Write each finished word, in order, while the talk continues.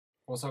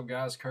What's up,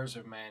 guys?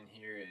 Cursive Man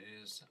here. It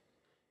is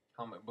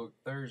Comic Book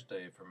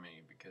Thursday for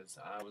me because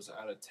I was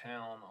out of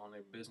town on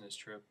a business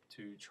trip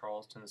to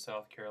Charleston,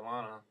 South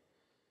Carolina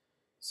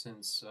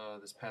since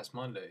this past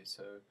Monday.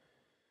 So,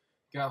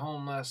 got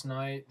home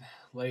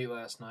late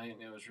last night,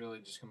 and it was really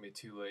just going to be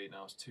too late, and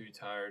I was too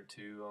tired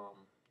to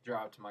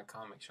drive to my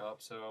comic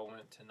shop. So, I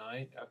went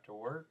tonight after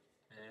work,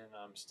 and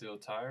I'm still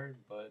tired,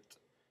 but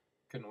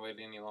couldn't wait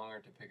any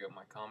longer to pick up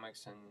my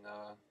comics and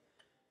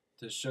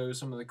to show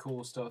some of the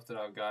cool stuff that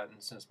I've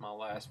gotten since my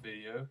last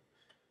video.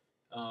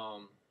 I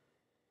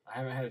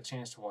haven't had a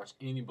chance to watch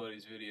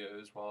anybody's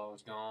videos while I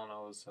was gone. I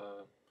was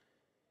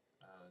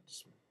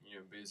just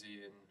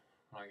busy, and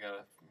when I got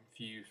a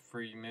few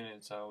free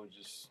minutes, I would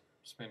just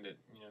spend it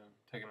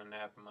taking a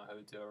nap in my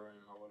hotel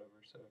room or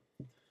whatever.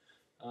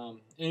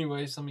 So,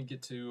 anyways, let me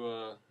get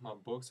to my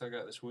books I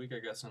got this week. I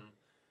got some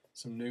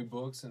new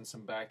books and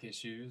some back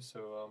issues,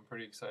 so I'm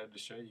pretty excited to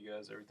show you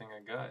guys everything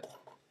I got.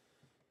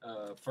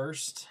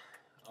 First,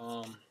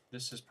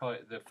 this is probably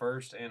the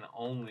first and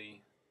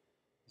only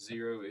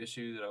Zero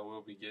issue that I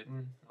will be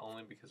getting,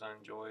 only because I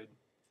enjoyed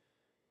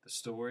the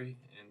story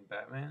in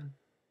Batman.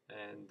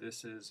 And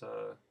this is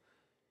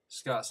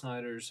Scott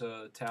Snyder's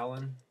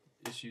Talon,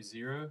 issue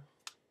 0.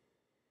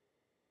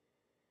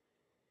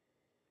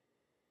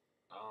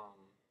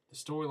 The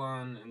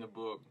storyline in the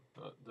book,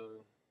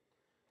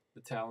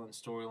 the Talon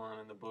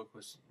storyline in the book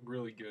was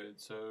really good,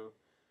 so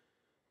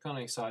kind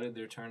of excited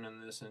they're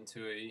turning this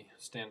into a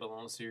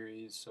standalone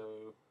series.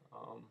 So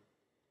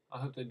I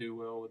hope they do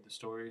well with the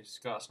story.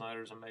 Scott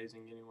Snyder's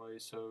amazing anyway,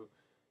 so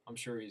I'm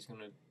sure he's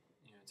gonna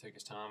take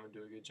his time and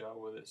do a good job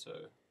with it. So,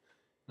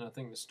 and I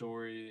think the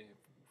story,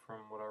 from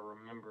what I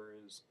remember,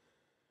 is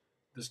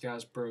this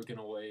guy's broken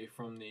away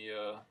from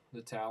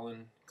the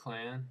Talon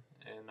clan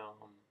and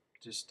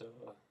just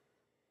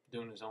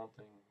doing his own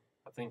thing.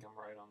 I think I'm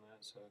right on that,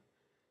 so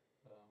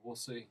we'll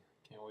see.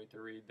 Can't wait to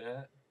read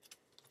that.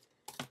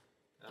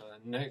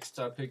 Next,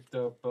 I picked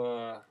up,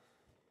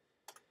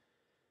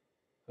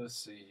 let's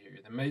see here,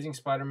 The Amazing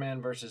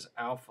Spider-Man vs.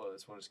 Alpha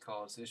is what it's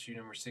called. It's issue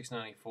number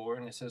 694,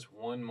 and it says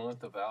 1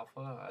 month of Alpha.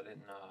 I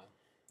didn't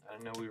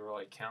know we were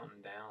like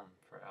counting down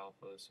for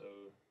Alpha, so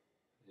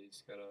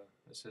he's got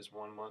it says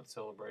 1 month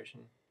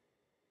celebration.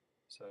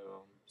 So,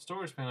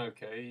 story's been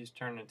okay. He's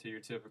turned into your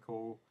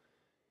typical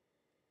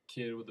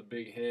kid with a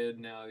big head.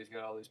 Now he's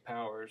got all these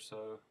powers,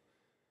 so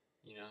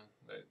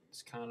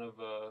it's kind of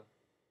a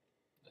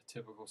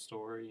typical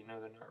story.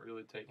 They're not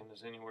really taking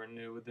us anywhere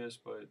new with this,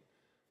 but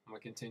I'm going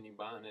to continue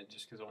buying it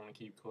just because I want to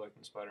keep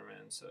collecting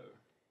Spider-Man. So,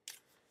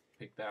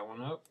 pick that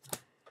one up.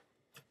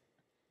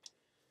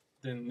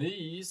 Then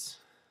these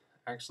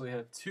actually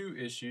have 2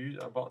 issues.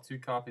 I bought 2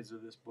 copies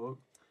of this book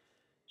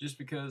just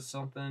because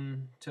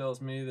something tells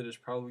me that it's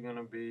probably going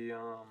to be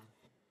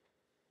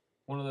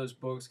one of those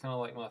books, kind of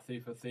like my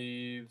Thief of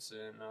Thieves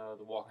and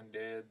The Walking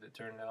Dead, that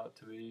turned out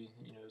to be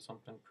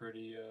something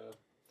pretty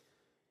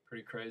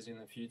crazy in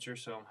the future.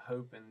 So I'm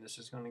hoping this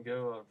is going to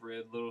go. I've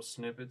read little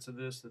snippets of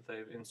this that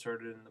they've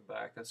inserted in the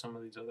back of some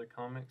of these other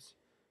comics.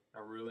 I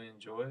really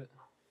enjoy it.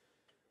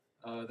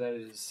 That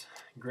is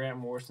Grant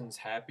Morrison's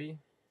Happy,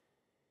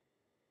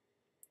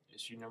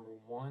 issue number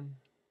 1.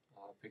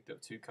 I picked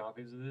up 2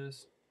 copies of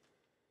this.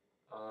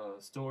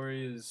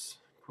 Story is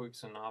quick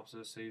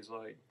synopsis.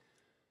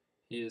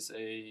 He is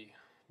a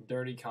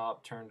dirty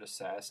cop turned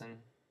assassin,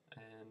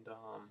 and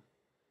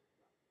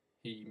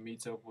he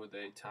meets up with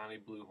a tiny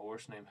blue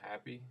horse named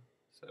Happy.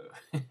 So,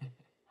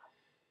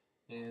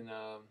 and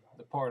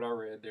the part I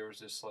read, there was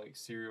this like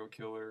serial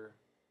killer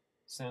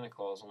Santa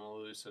Claus on the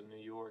loose in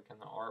New York, and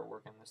the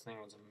artwork in this thing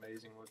was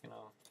amazing looking.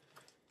 I'll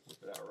whip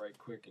it out right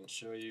quick and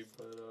show you.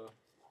 But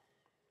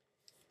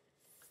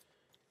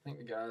I think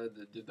the guy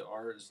that did the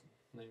art is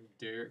named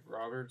Derek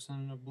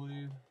Robertson, I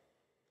believe.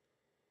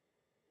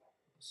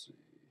 Let's see.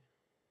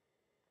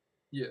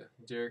 Yeah,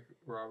 Derek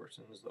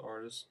Robertson is the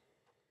artist.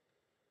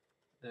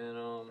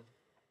 And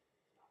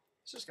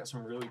it's just got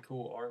some really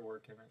cool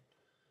artwork in it.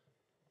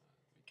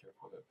 Be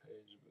careful of that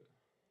page, but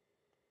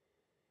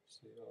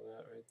see all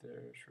that right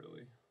there? It's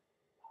really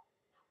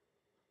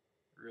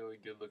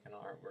good looking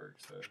artwork.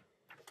 So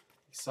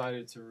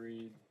excited to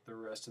read the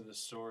rest of the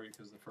story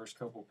because the first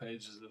couple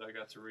pages that I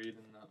got to read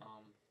in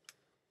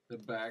the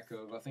back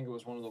of, I think it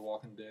was one of the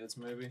Walking Deads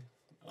maybe,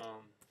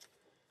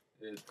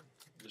 it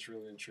just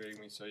really intrigued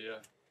me. So yeah,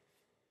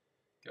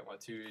 got my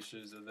 2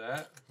 issues of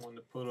that, one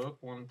to put up,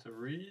 one to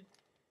read.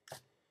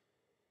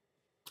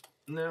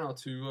 Now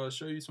to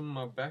show you some of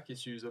my back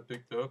issues I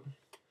picked up,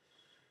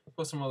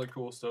 plus some other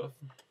cool stuff.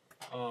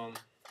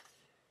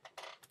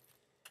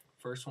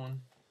 First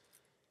one,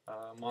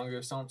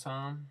 Mongo Stomp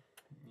Time.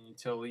 You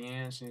tell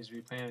Leanne she needs to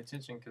be paying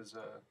attention because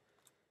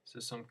this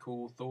is some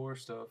cool Thor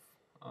stuff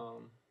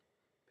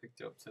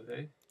picked up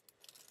today.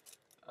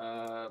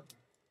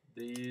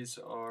 These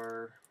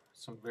are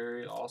some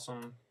very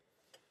awesome,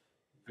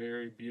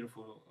 very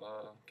beautiful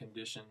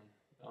condition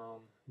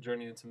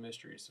Journey into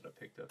Mysteries that I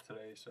picked up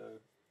today. So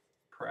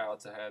proud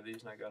to have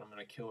these, and I got them at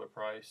a killer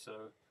price.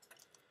 So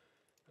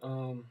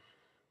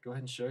go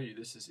ahead and show you.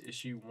 This is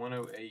issue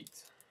 108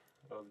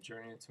 of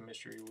Journey into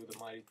Mystery with the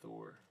Mighty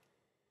Thor.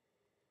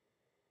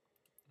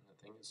 And that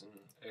thing is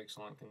in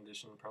excellent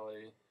condition,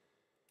 probably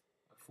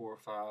a 4 or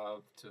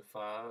 5 to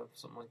 5,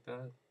 something like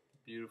that.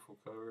 Beautiful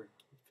cover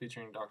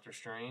featuring Doctor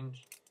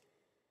Strange.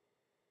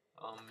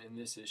 In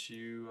this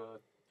issue,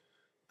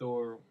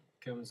 Thor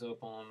comes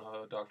up on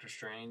Doctor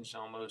Strange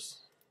almost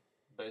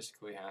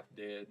basically half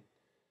dead.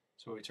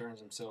 So he turns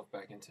himself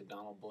back into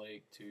Donald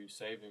Blake to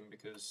save him,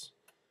 because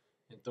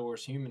in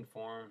Thor's human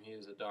form, he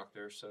is a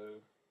doctor, so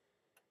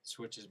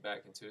switches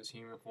back into his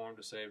human form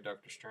to save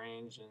Doctor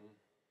Strange,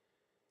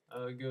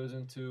 and it goes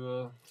into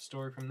a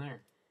story from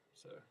there.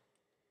 So,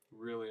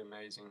 really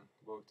amazing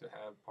book to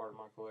have part of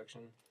my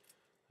collection.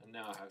 And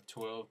now I have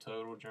 12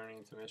 total Journey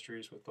into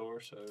Mysteries with Thor,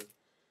 so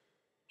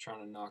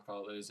trying to knock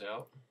all those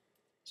out.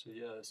 So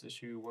yeah, it's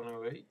issue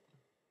 108.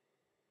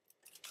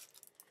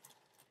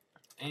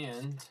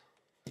 And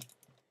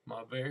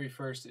my very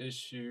first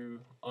issue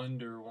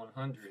under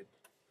 100.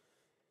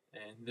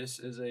 And this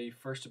is a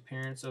first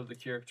appearance of the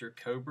character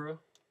Cobra.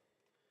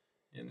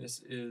 And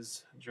this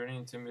is Journey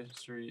into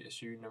Mystery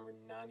issue number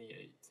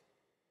 98.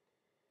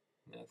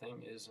 And that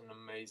thing is in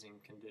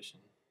amazing condition.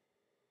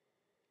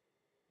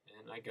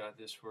 And I got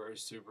this for a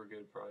super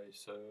good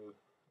price. So,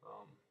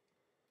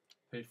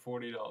 paid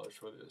 $40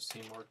 for this.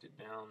 He marked it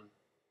down.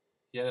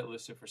 He had it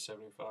listed for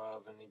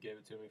 $75, and he gave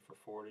it to me for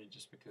 $40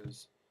 just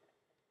because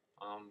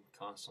I'm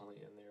constantly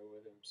in there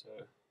with him. So,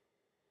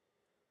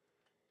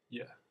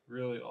 yeah,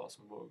 really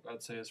awesome book.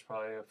 I'd say it's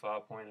probably a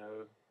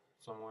 5.0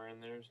 somewhere in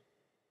there.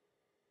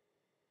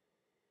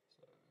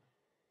 So,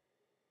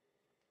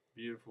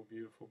 beautiful,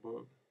 beautiful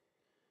book.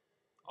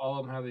 All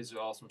of them have these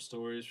awesome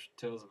stories.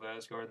 Tales of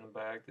Asgard in the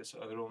back. This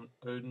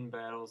Odin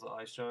battles the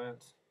Ice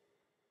Giants.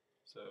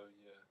 So,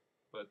 yeah.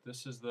 But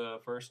this is the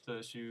first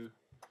issue,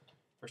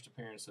 first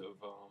appearance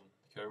of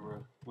Cobra,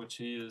 which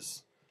he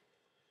is.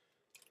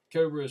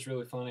 Cobra is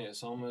really funny.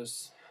 It's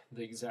almost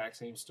the exact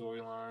same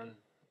storyline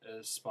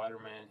as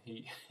Spider-Man.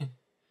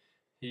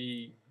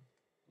 He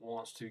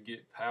wants to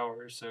get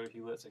powers, so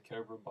he lets a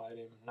cobra bite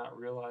him, not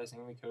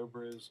realizing the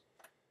cobra is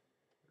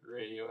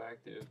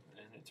radioactive,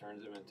 and it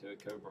turns him into a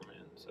Cobra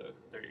Man. So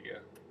there you go.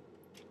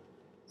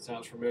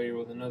 Sounds familiar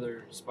with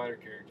another Spider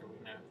character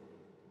we know.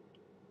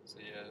 So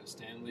yeah,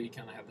 Stan Lee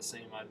kind of had the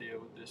same idea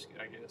with this,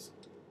 I guess.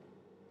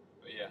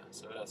 But yeah,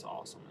 so that's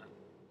awesome, man.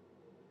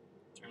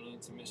 Journey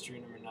into Mystery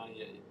number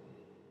 98.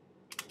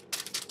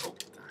 Oh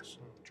gosh,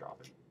 I'm gonna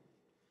drop it.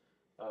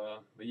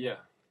 But yeah,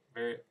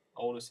 very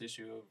oldest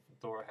issue of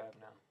Thor I have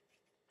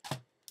now.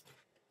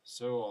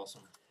 So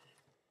awesome.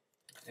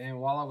 And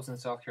while I was in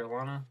South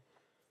Carolina,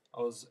 I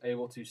was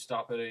able to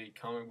stop at a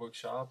comic book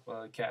shop.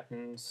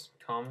 Captain's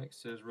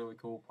Comics is a really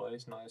cool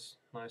place, nice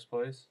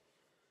place.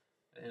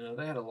 And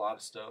they had a lot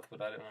of stuff,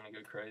 but I didn't want to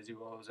go crazy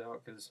while I was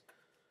out because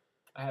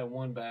I had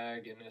one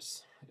bag, and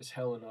it's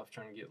hell enough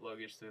trying to get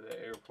luggage through the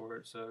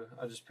airport. So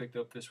I just picked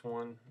up this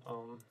one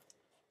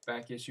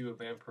back issue of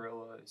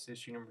Vampirella. It's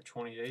issue number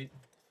 28.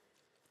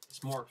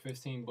 It's marked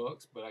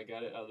 $15, but I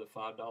got it out of the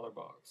 $5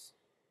 box,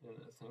 and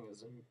that thing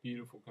is in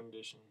beautiful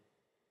condition.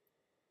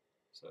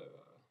 So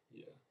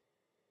yeah,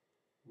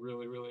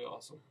 really, really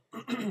awesome.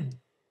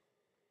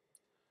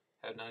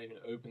 Have not even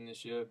opened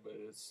this yet, but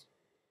it's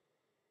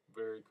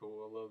very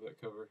cool. I love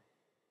that cover.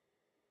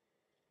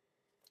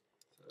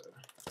 So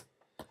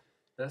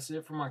that's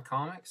it for my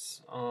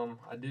comics.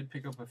 I did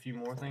pick up a few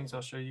more things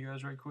I'll show you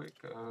guys right quick.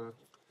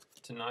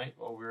 Tonight,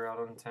 while we were out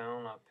on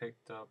town, I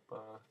picked up,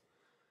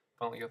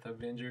 finally got the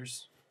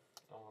Avengers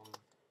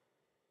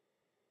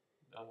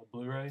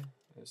Blu-ray.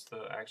 It's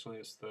the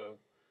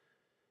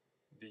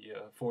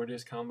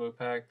 4-disc combo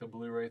pack, the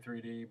Blu-ray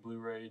 3D,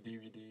 Blu-ray,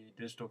 DVD,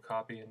 digital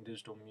copy, and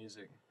digital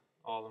music,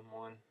 all in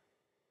one.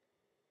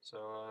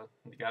 So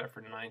you got it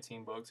for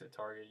 $19 at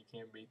Target. You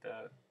can't beat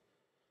that.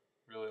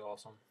 Really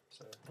awesome.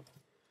 So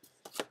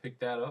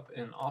picked that up,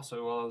 and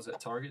also while I was at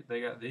Target,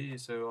 they got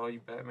these. So all you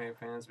Batman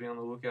fans, be on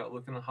the lookout.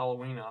 Look in the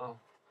Halloween aisle.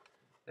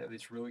 They have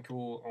these really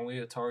cool, only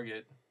at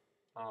Target,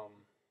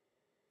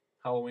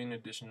 Halloween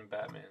edition of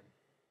Batman.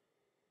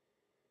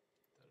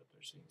 Put that up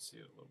there so you can see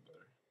it a little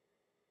better.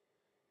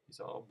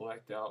 He's all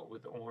blacked out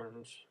with the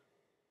orange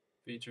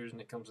features, and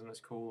it comes in this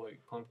cool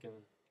like pumpkin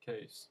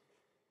case.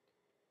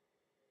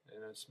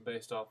 And it's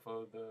based off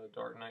of the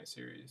Dark Knight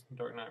series,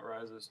 Dark Knight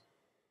Rises.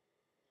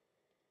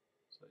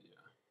 So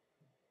yeah,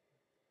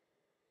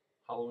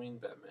 Halloween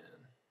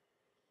Batman.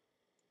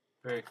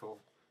 Very cool.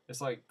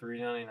 It's like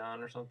 $3.99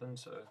 or something,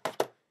 so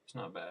it's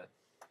not bad.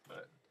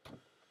 But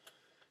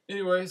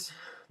anyways,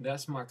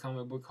 that's my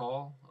comic book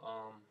haul.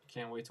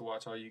 Can't wait to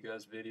watch all you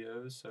guys'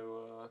 videos,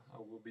 so I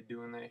will be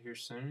doing that here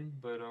soon.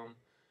 But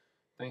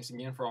thanks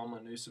again for all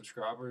my new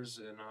subscribers,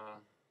 and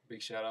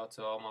big shout out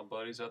to all my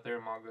buddies out there,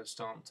 Mongo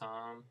Stomp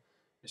Time,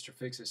 Mr.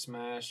 Fix It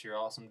Smash, you're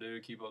awesome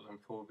dude, keep up them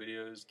cool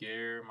videos,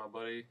 Gare, my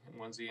buddy, and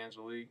Wednesday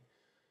Angelique,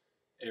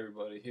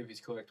 everybody, Hippie's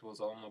Collectibles,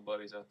 all my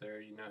buddies out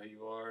there, you know who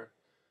you are.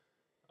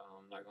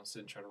 I'm not going to sit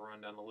and try to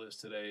run down the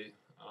list today,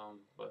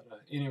 but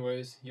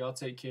anyways, y'all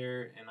take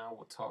care, and I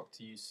will talk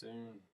to you soon.